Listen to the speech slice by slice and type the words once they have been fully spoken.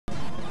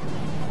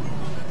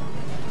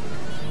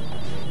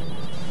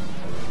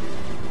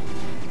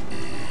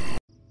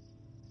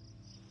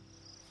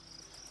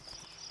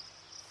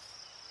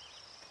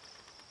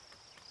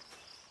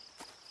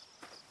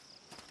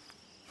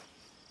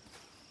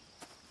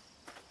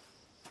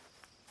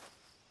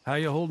How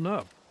you holding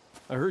up?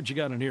 I heard you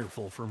got an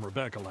earful from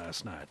Rebecca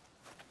last night.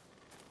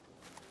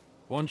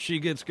 Once she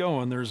gets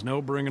going, there's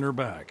no bringing her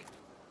back.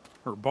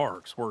 Her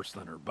bark's worse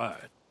than her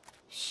bite.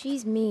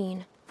 She's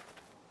mean.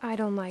 I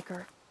don't like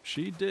her.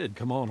 She did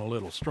come on a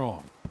little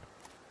strong.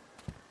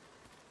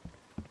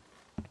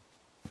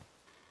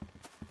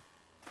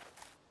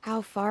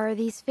 How far are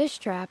these fish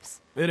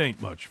traps? It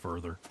ain't much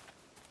further.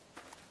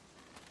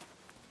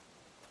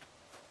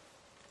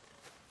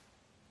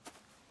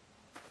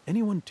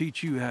 Anyone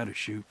teach you how to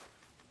shoot?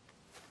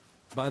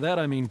 By that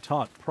I mean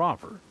taught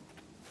proper.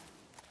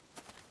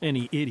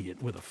 Any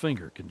idiot with a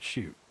finger can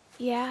shoot.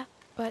 Yeah,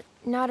 but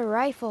not a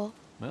rifle.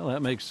 Well,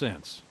 that makes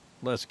sense.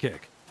 Less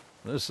kick.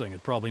 This thing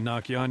would probably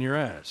knock you on your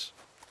ass.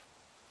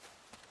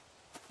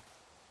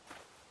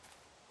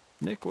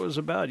 Nick was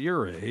about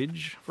your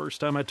age, first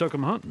time I took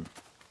him hunting.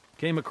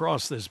 Came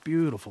across this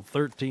beautiful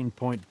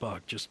 13-point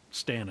buck just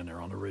standing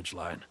there on the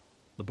ridgeline.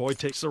 The boy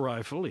takes the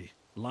rifle, he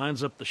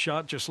lines up the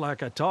shot just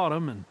like I taught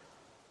him, and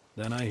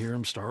then I hear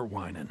him start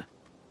whining.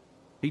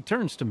 He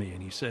turns to me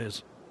and he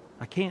says,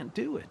 "I can't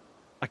do it.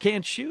 I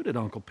can't shoot it,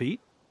 Uncle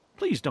Pete.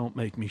 Please don't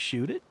make me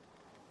shoot it."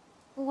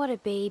 What a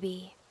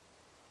baby.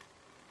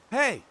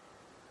 Hey!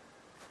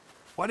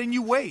 Why didn't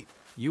you wait?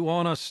 You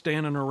want us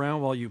standing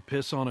around while you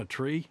piss on a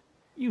tree?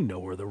 You know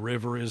where the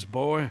river is,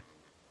 boy.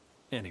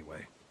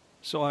 Anyway,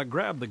 so I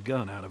grabbed the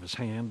gun out of his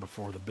hand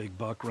before the big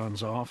buck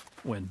runs off,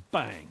 when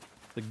bang,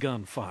 the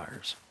gun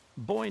fires.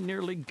 Boy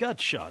nearly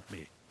gut shot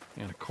me,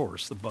 and of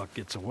course the buck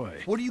gets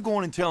away. What are you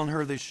going and telling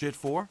her this shit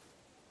for?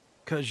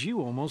 'Cause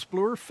you almost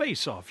blew her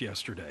face off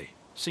yesterday.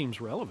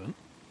 Seems relevant.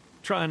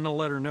 Trying to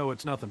let her know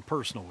it's nothing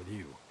personal with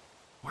you.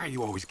 Why are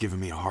you always giving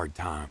me a hard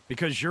time?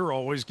 Because you're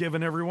always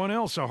giving everyone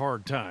else a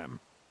hard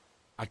time.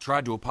 I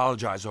tried to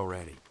apologize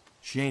already.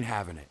 She ain't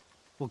having it.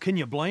 Well, can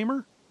you blame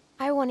her?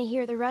 I want to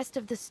hear the rest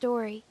of the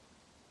story.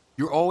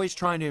 You're always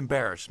trying to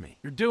embarrass me.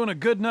 You're doing a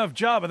good enough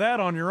job of that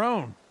on your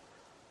own.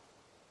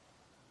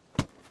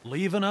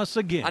 Leaving us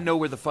again. I know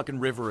where the fucking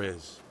river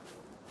is.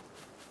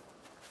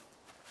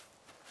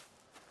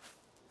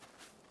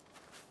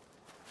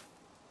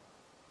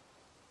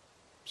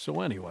 So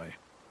anyway,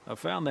 I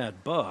found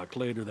that buck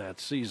later that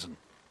season.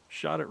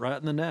 Shot it right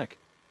in the neck.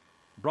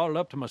 Brought it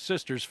up to my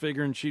sister's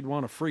figuring she'd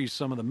want to freeze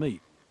some of the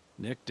meat.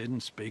 Nick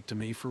didn't speak to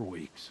me for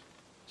weeks.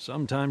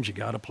 Sometimes you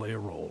gotta play a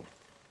role,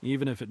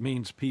 even if it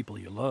means people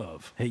you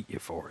love hate you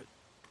for it.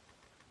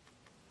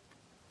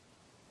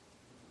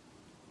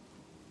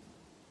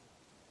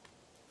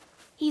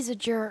 He's a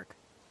jerk.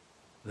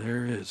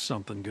 There is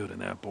something good in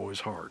that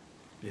boy's heart.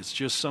 It's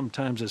just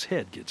sometimes his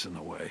head gets in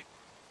the way.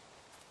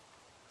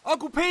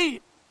 Uncle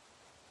Pete!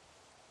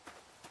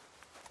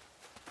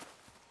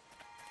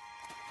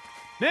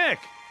 Nick!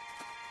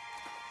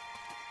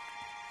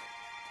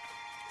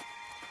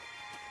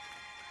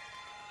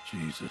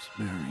 Jesus,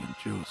 Mary, and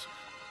Joseph.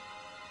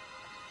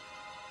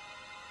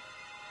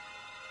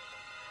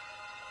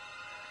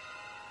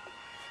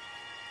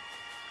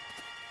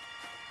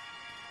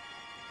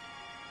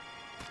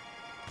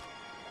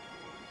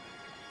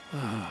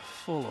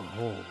 Full of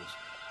holes.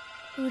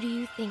 Who do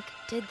you think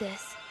did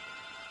this?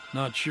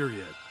 Not sure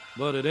yet,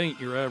 but it ain't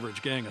your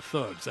average gang of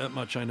thugs, that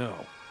much I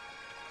know.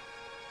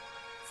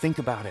 Think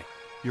about it.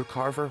 You're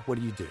Carver, what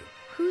do you do?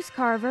 Who's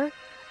Carver?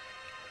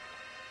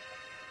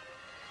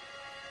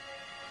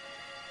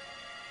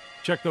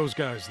 Check those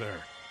guys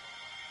there.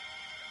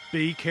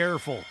 Be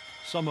careful.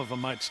 Some of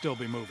them might still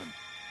be moving.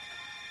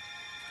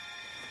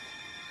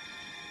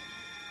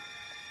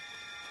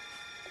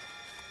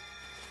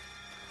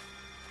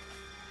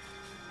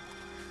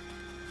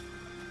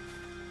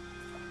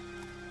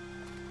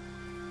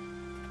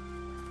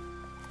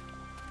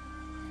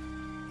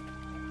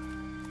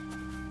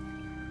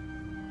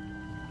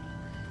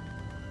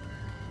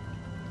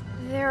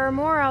 There are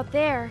more out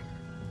there.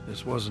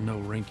 This wasn't no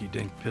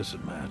rinky-dink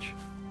pissing match.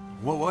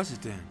 What was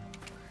it then?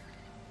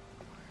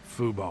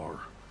 Foobar.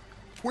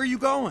 Where are you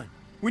going?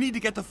 We need to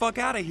get the fuck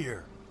out of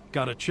here.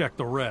 Gotta check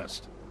the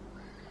rest.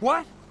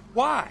 What?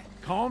 Why?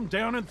 Calm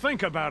down and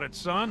think about it,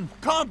 son.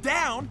 Calm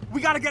down!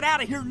 We gotta get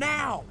out of here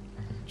now!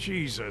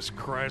 Jesus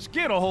Christ,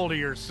 get a hold of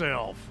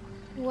yourself.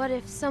 What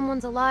if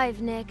someone's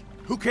alive, Nick?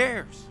 Who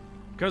cares?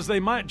 'Cause they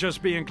might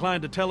just be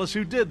inclined to tell us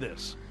who did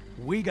this.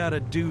 We gotta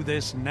do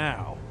this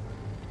now.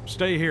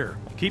 Stay here.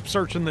 Keep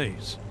searching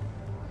these.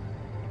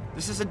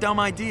 This is a dumb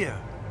idea.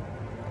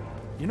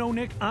 You know,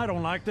 Nick, I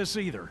don't like this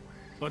either.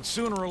 But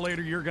sooner or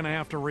later, you're gonna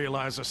have to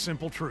realize a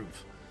simple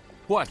truth.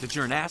 What, that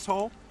you're an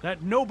asshole?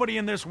 That nobody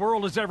in this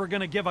world is ever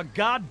gonna give a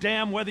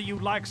goddamn whether you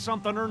like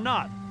something or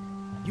not.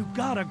 You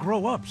gotta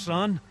grow up,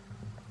 son.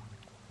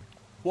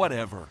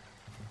 Whatever.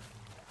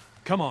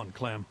 Come on,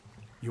 Clem.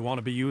 You want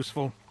to be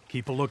useful?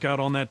 Keep a lookout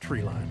on that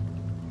tree line.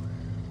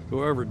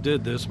 Whoever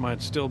did this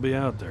might still be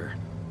out there,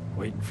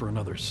 waiting for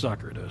another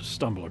sucker to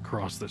stumble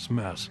across this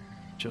mess,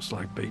 just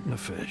like baiting a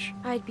fish.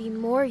 I'd be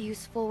more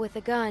useful with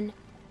a gun.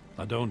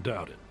 I don't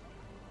doubt it.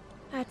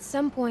 At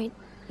some point,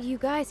 you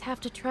guys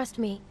have to trust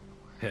me.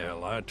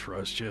 Hell, I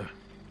trust you.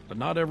 But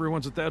not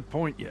everyone's at that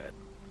point yet.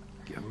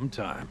 Give them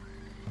time.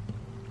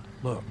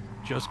 Look,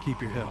 Just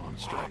keep your head on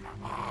straight.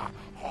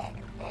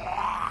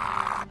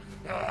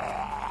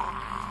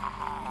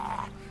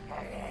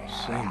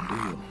 Same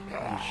deal.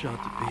 All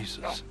shot to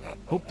pieces.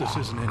 Hope this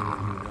isn't anyone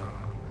you know.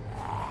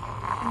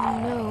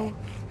 No.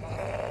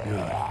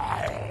 Good.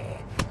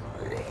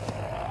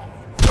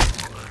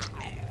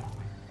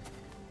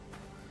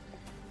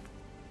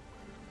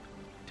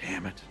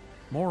 Damn it.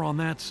 More on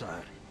that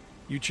side.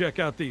 You check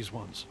out these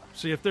ones.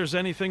 See if there's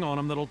anything on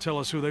them that'll tell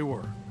us who they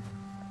were.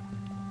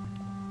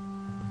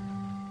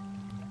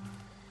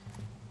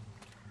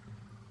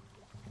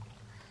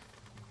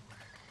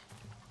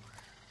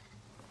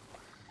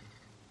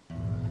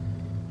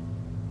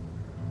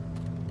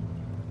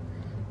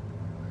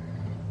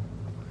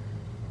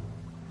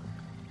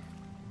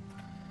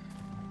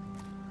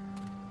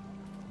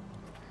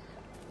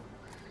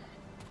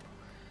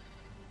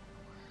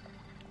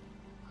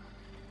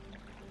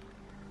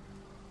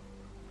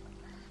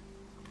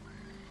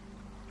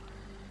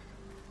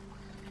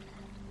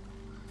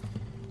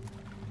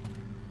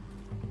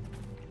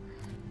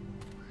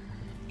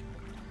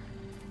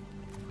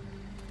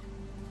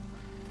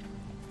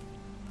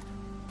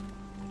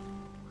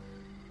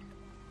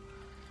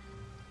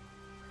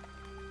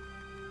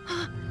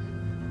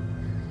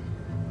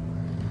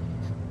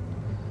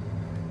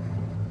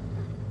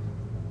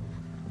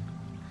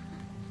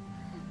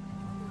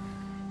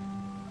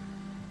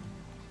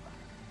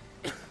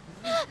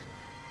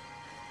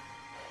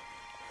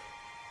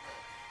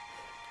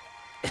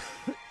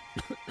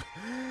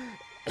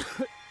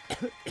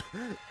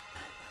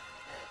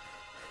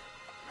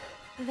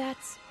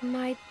 That's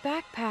my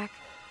backpack.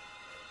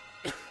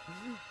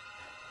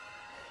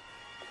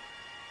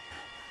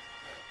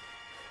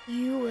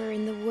 You were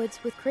in the woods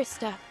with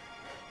Krista.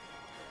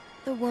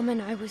 The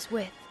woman I was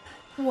with.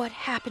 What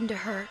happened to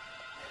her?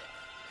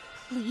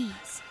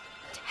 Please,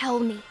 tell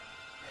me.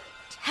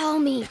 Tell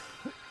me.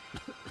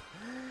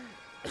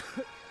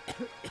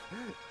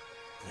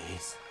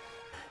 Please.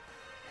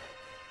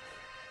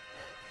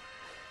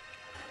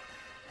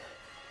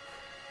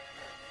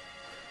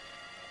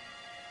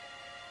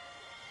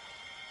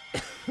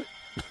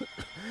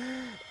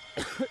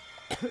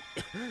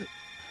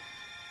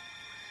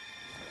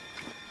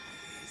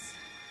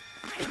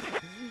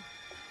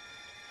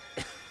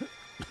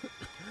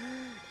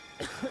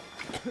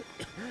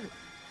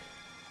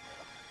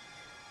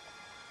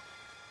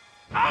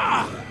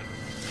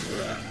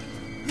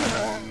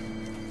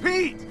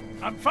 Pete!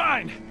 I'm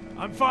fine.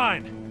 I'm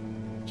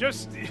fine.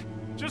 Just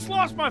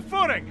lost my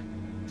footing.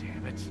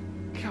 Damn it.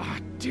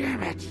 God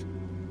damn it.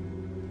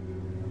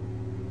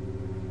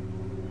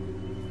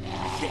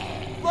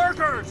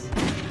 Lurkers!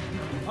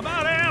 I'm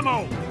out of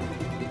ammo.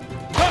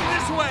 Come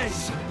this way!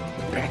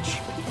 Bitch.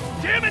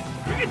 Damn it!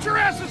 You get your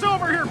asses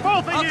over here,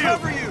 both of I'll you!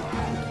 cover you!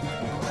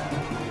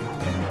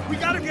 We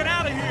gotta get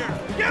out of here!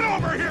 Get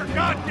over here,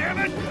 God damn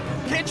it!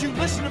 Can't you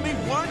listen to me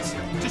once?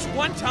 Just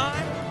one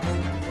time?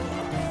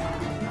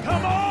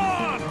 Come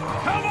on!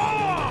 Come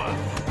on!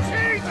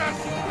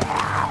 Jesus!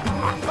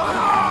 Come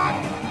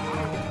on!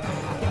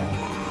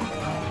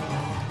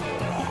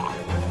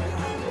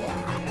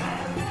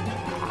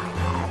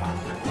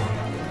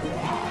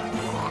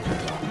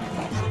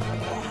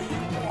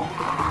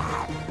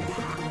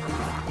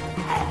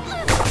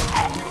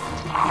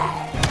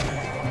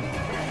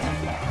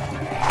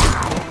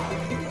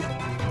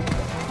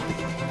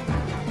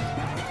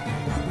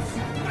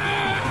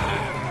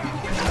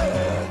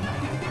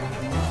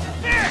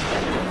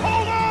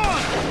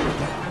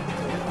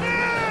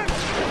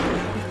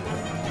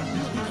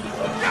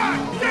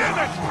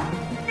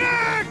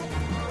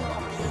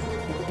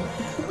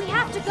 We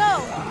have to go.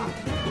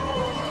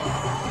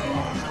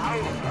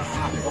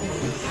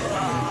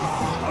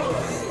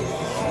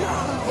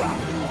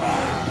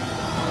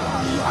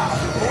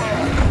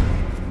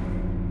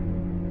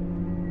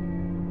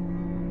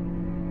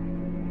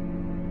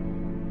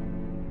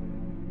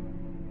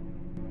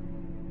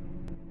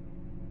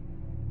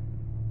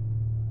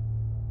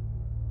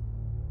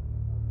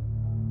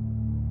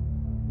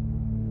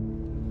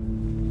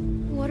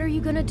 What are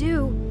you gonna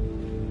do?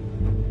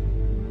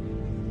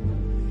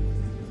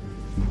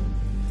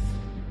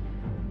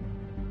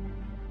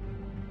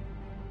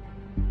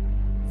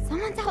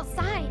 Someone's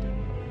outside.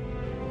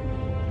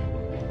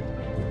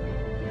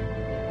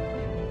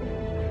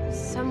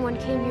 Someone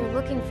came here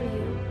looking for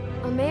you.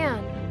 A man.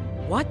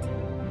 What?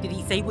 Did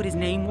he say what his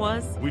name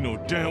was? We know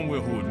damn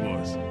well who it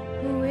was.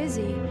 Who is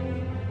he?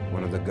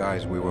 One of the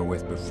guys we were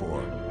with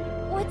before.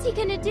 What's he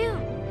gonna do?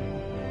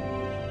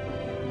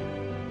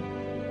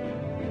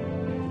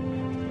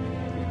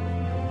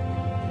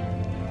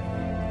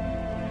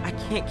 I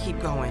can't keep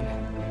going.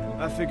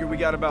 I figure we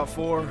got about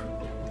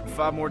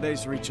 5 more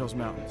days to reach those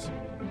mountains.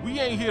 We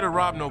ain't here to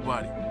rob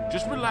nobody.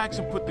 Just relax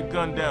and put the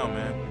gun down,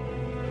 man.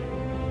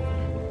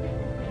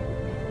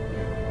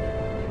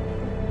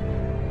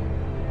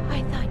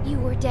 I thought you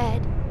were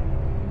dead.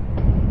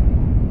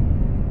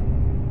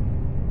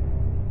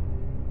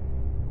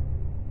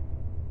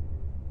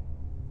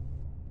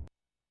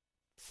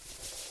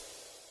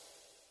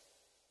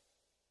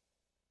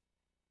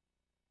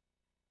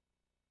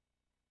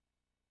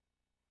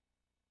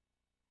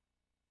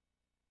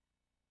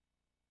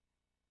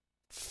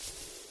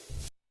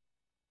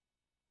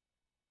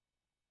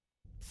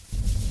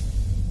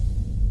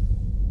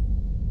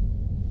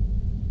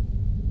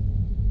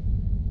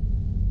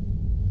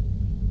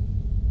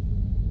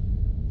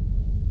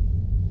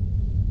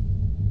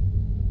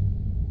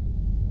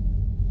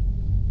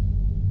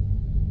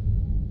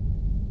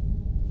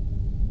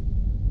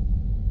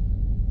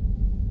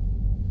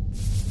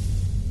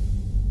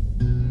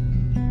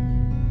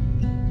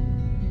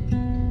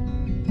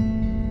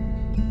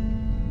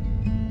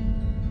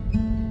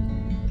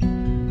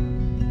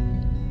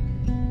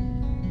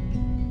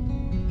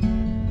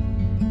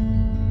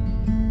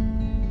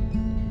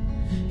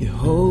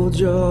 hold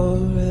your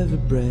every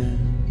breath.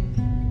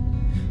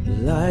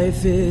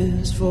 Life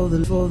is for the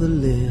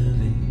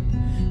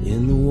living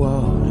in the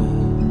water.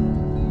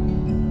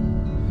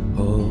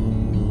 Oh,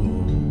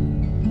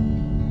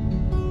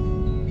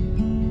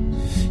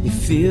 you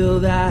feel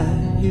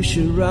that you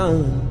should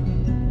run,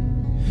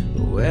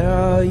 but where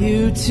are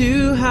you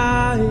to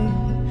hide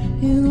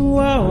in the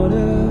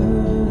water?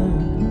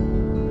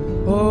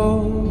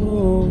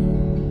 Oh,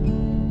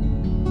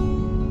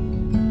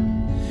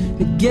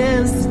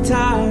 against the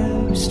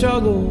tide we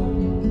struggle,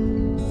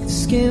 the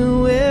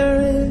skin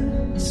we're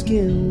in, the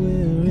skin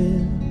we're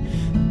in.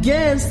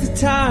 Against the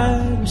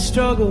tide we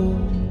struggle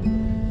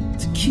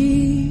to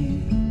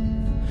keep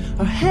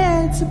our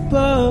heads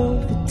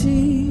above the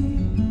deep,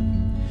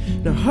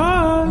 and our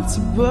hearts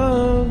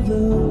above the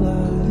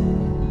light,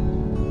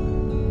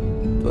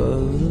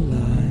 above the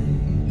light.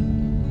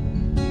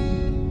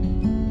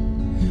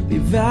 We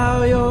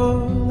vow your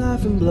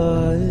life and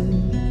blood.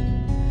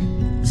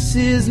 This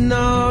is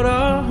not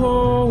our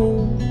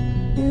home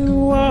in the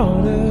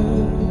water.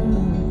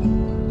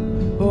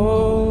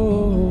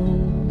 Oh,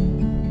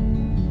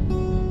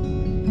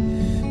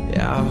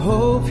 yeah, our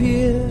hope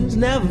here's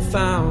never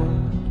found.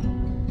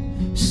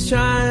 Just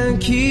try and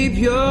keep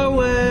your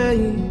way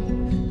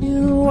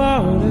in the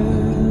water.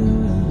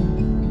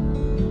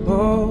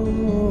 Oh,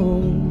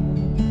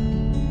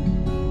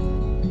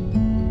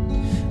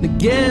 and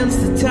against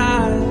the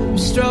tide we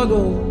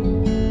struggle,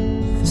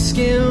 the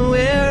skin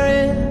we're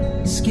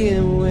in, the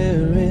skin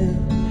we're in.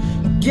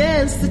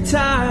 Against the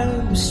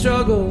tide we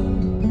struggle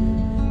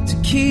to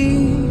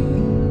keep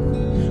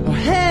our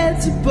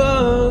heads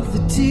above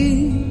the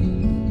deep,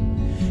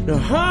 and our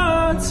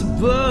hearts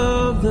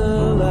above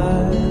the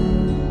light,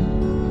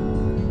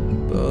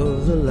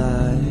 above the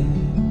light.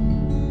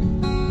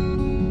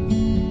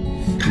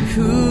 And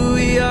who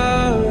we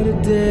are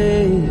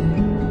today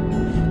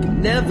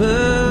can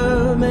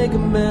never make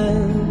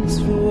amends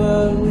for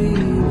what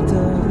we've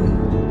done.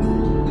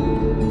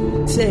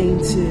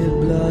 Tainted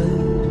blood.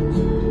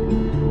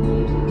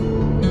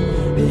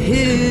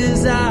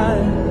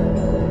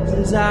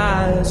 His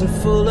eyes are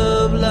full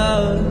of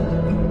love.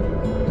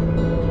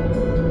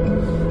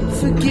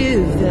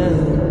 Forgive them,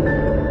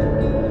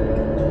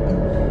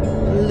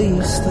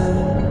 release them.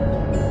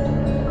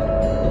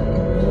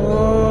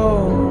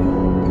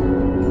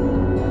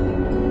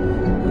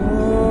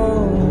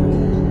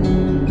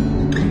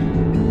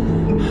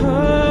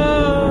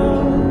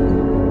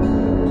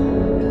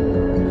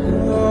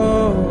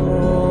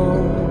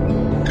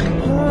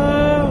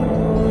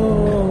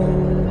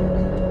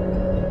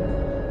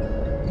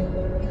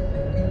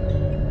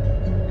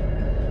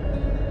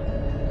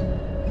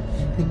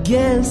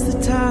 Against the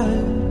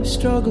tide we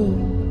struggle,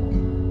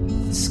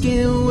 the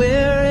skin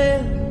we're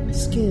in, the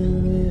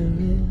skin we're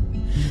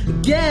in.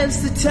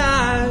 Against the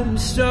tide we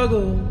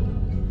struggle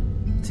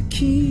to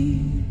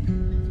keep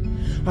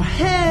our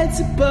heads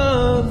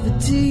above the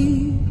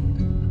deep,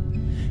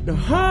 and our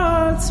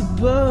hearts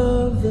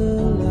above the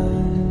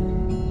light.